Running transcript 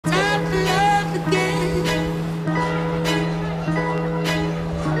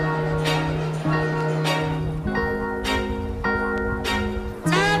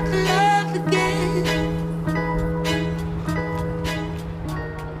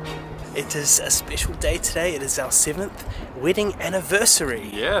It is a special day today. It is our 7th wedding anniversary.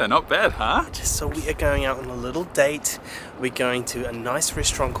 Yeah, not bad, huh? So we are going out on a little date. We're going to a nice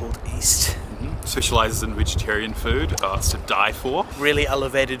restaurant called East. Specialises in vegetarian food. Oh, it's to die for. Really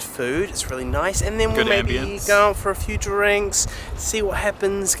elevated food. It's really nice. And then we'll maybe ambience. go out for a few drinks, see what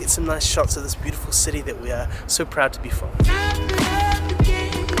happens, get some nice shots of this beautiful city that we are so proud to be from.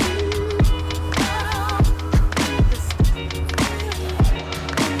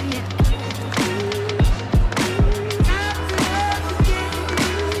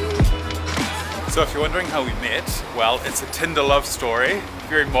 So if you're wondering how we met, well, it's a Tinder love story,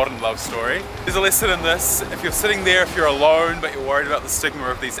 very modern love story. There's a lesson in this. If you're sitting there, if you're alone, but you're worried about the stigma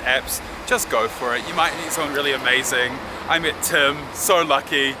of these apps, just go for it. You might meet someone really amazing. I met Tim, so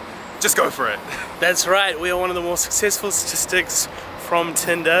lucky. Just go for it. That's right, we are one of the more successful statistics from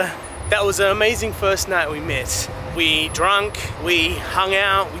Tinder. That was an amazing first night we met. We drank, we hung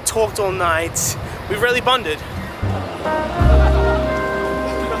out, we talked all night. We really bonded.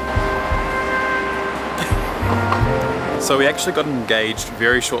 So we actually got engaged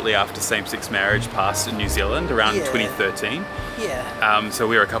very shortly after same-sex marriage passed in New Zealand around 2013. Yeah. So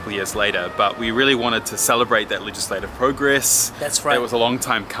we were a couple of years later, but we really wanted to celebrate that legislative progress. That's right. It was a long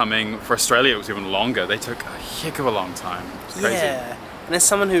time coming. For Australia, it was even longer. They took a heck of a long time. It's crazy. Yeah. And as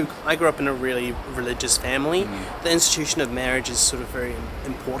someone I grew up in a really religious family, the institution of marriage is sort of very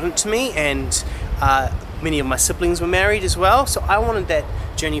important to me, and many of my siblings were married as well, so I wanted that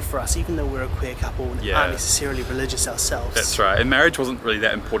journey for us, even though we're a queer couple and aren't necessarily religious ourselves. That's right, and marriage wasn't really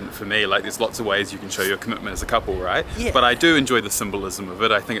that important for me. Like, there's lots of ways you can show your commitment as a couple, right? Yeah. But I do enjoy the symbolism of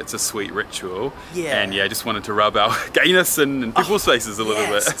it. I think it's a sweet ritual. Yeah. And yeah, I just wanted to rub our gayness in people's faces a little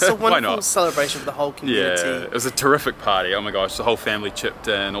bit. It's a Why wonderful not? celebration for the whole community. Yeah, it was a terrific party. Oh my gosh, the whole family chipped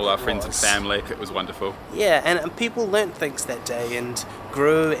in, all our friends and family. It was wonderful. Yeah, and people learnt things that day and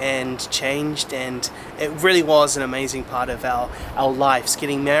grew and changed, and it really was an amazing part of our lives.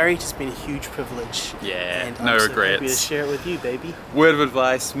 Getting married has been a huge privilege. Yeah, and no I'm so regrets. happy to share it with you, baby. Word of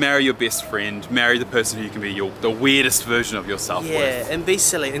advice, marry your best friend, marry the person who you can be the weirdest version of yourself with. Yeah, and be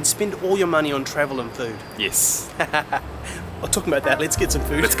silly, and spend all your money on travel and food. Yes. Well, talking about that, let's get some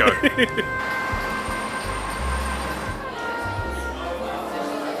food. Let's go.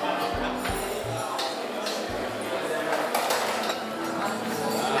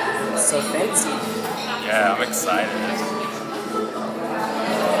 So fancy. Yeah, I'm excited.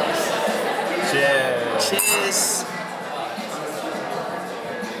 Cheers. Cheers.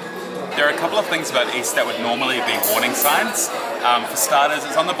 There are a couple of things about East that would normally be warning signs. For starters,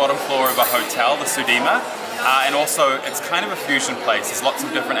 it's on the bottom floor of a hotel, the Sudima, and also it's kind of a fusion place. There's lots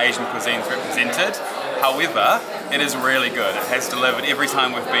of different Asian cuisines represented. However, it is really good. It has delivered every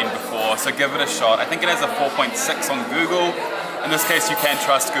time we've been before, so give it a shot. I think it has a 4.6 on Google. In this case, you can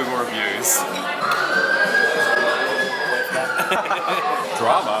trust Google reviews.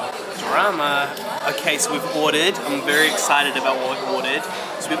 Drama. Okay, so we've ordered. I'm very excited about what we've ordered.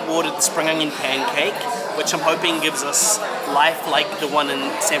 So we've ordered the spring onion pancake, which I'm hoping gives us life like the one in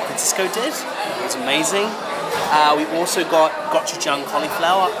San Francisco did. It was amazing. We also got gochujang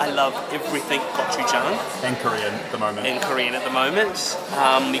cauliflower. I love everything gochujang. And Korean at the moment.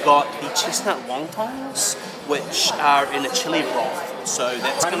 We got the chestnut wontongs, which are in a chili broth. So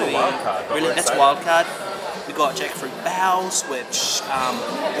that's going to be really, that's wild card. We got jackfruit baos, which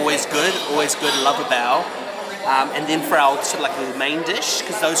always good, love a bao. And then for our sort of like the main dish,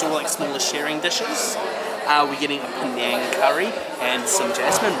 because those are all like smaller sharing dishes, we're getting a Penang curry and some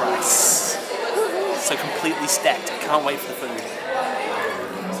jasmine rice. So completely stacked. I can't wait for the food.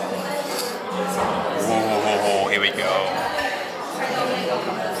 Ooh, here we go.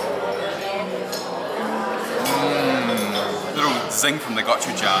 Little zing from the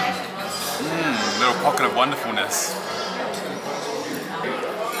gochujang. Little pocket of wonderfulness.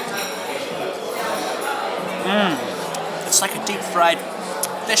 It's like a deep fried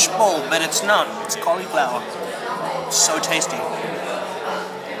fish bowl, but it's not. It's cauliflower. So tasty.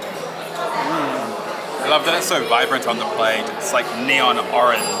 I love that it's so vibrant on the plate. It's like neon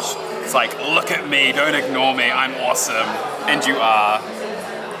orange. It's like, look at me, don't ignore me, I'm awesome. And you are.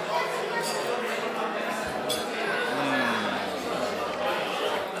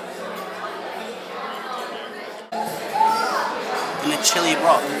 In the chili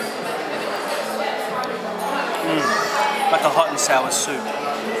broth. Like a hot and sour soup.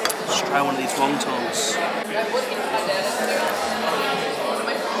 Let's try one of these wontons.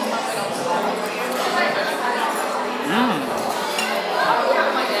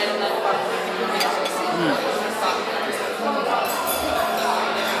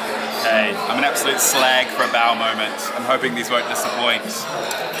 Hey, I'm an absolute slag for a bao moment. I'm hoping these won't disappoint.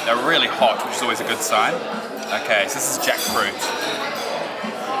 They're really hot, which is always a good sign. Okay, so this is jackfruit.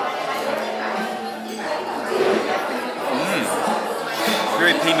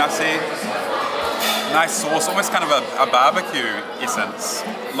 Very peanutty. Nice sauce, almost kind of a barbecue essence.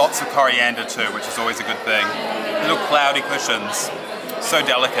 Lots of coriander too, which is always a good thing. Little cloudy cushions. So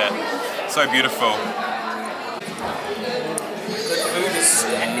delicate, so beautiful. Good food is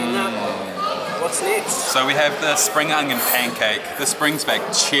stacking up. What's next? So we have the spring onion pancake. This brings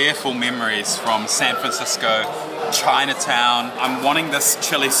back cheerful memories from San Francisco, Chinatown. I'm wanting this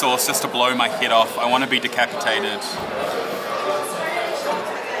chili sauce just to blow my head off. I want to be decapitated.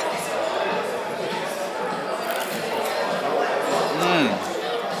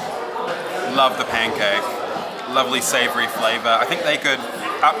 Love the pancake. Lovely savory flavour. I think they could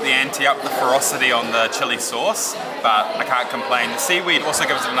up the ante, up the ferocity on the chili sauce, but I can't complain. The seaweed also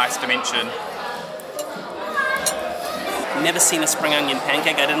gives it a nice dimension. Never seen a spring onion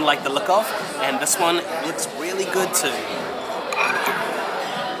pancake I didn't like the look of, and this one looks really good too.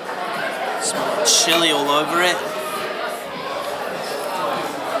 Some chili all over it.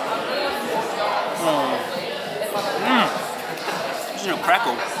 There's no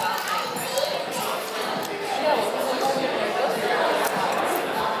crackle.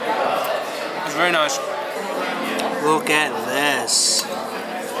 It's very nice. Look at this.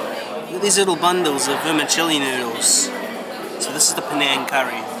 Look at these little bundles of vermicelli noodles. So this is the Penang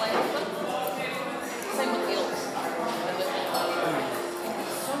curry.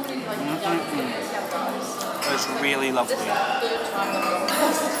 It's really lovely.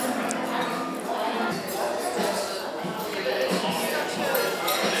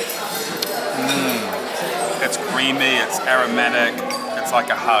 It's creamy, it's aromatic, it's like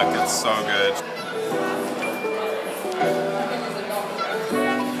a hug, it's so good.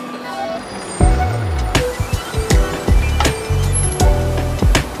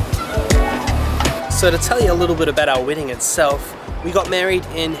 So to tell you a little bit about our wedding itself, we got married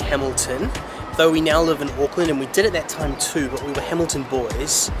in Hamilton, though we now live in Auckland, and we did at that time too, but we were Hamilton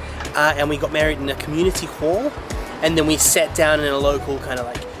boys, and we got married in a community hall, and then we sat down in a local kind of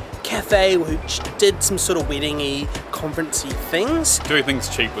like cafe which did some sort of wedding-y, conference-y things. Doing things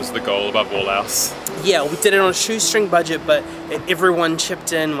cheap was the goal above all else. Yeah, we did it on a shoestring budget, but everyone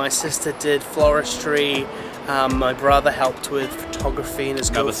chipped in. My sister did floristry, my brother helped with photography and his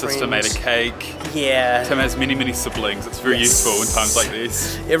girlfriend. Another sister made a cake. Yeah. Tim has many siblings. It's very useful in times like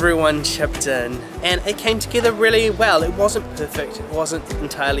these. Everyone chipped in, and it came together really well. It wasn't perfect, it wasn't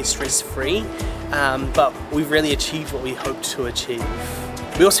entirely stress-free, but we really achieved what we hoped to achieve.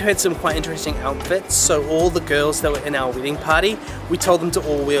 We also had some quite interesting outfits, so all the girls that were in our wedding party, we told them to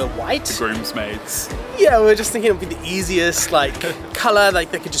all wear white. The groomsmaids. Yeah, we were just thinking it would be the easiest colour,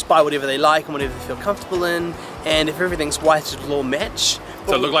 like they could just buy whatever they like and whatever they feel comfortable in, and if everything's white it'll all match.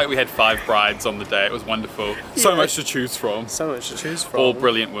 So it looked like we had 5 brides on the day, it was wonderful. Yeah. So much to choose from. So much to choose from. All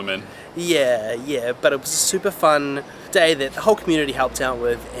brilliant women. Yeah, but it was a super fun day that the whole community helped out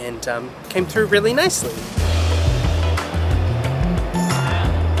with and came through really nicely.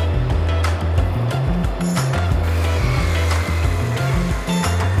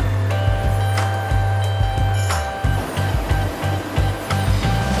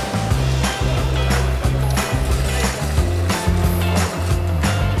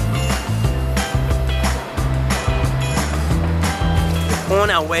 On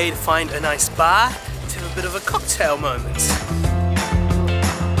our way to find a nice bar to have a bit of a cocktail moment.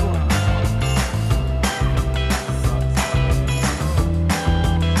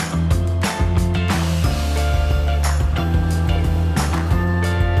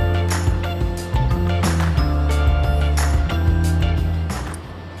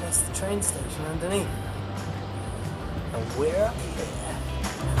 That's the train station underneath. And we're up here.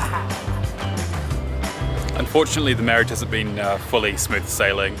 Unfortunately, the marriage hasn't been fully smooth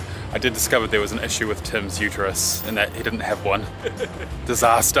sailing. I did discover there was an issue with Tim's uterus and that he didn't have one.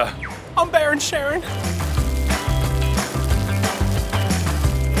 Disaster. I'm Baron Sharon.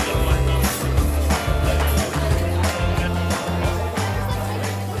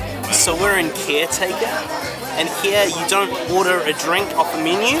 So we're in Caretaker, and here you don't order a drink off a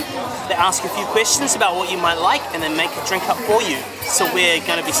menu. They ask a few questions about what you might like and then make a drink up for you. So we're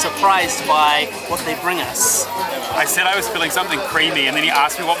going to be surprised by what they bring us. I said I was feeling something creamy and then he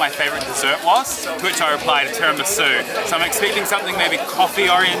asked me what my favourite dessert was, to which I replied tiramisu. So I'm expecting something maybe coffee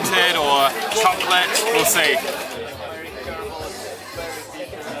oriented or chocolate, we'll see.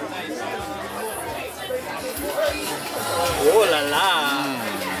 Oh la la!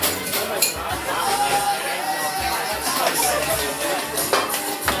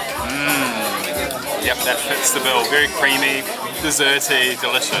 that fits the bill. Very creamy, desserty,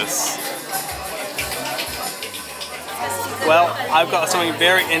 delicious. Well, I've got something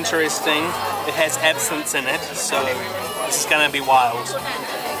very interesting. It has absinthe in it, so this is going to be wild.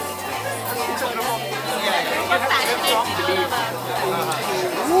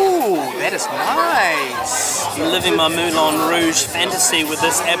 Ooh, that is nice. Living my Moulin Rouge fantasy with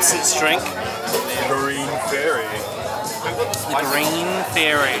this absinthe drink. Green Fairy. The Green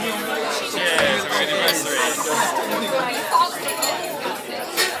Fairy. Cheers, have a good anniversary.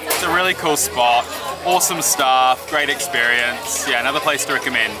 It's a really cool spot. Awesome staff, great experience. Yeah, another place to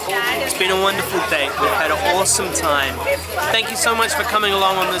recommend. It's been a wonderful date. We've had an awesome time. Thank you so much for coming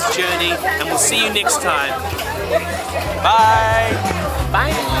along on this journey, and we'll see you next time. Bye.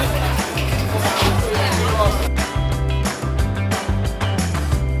 Bye.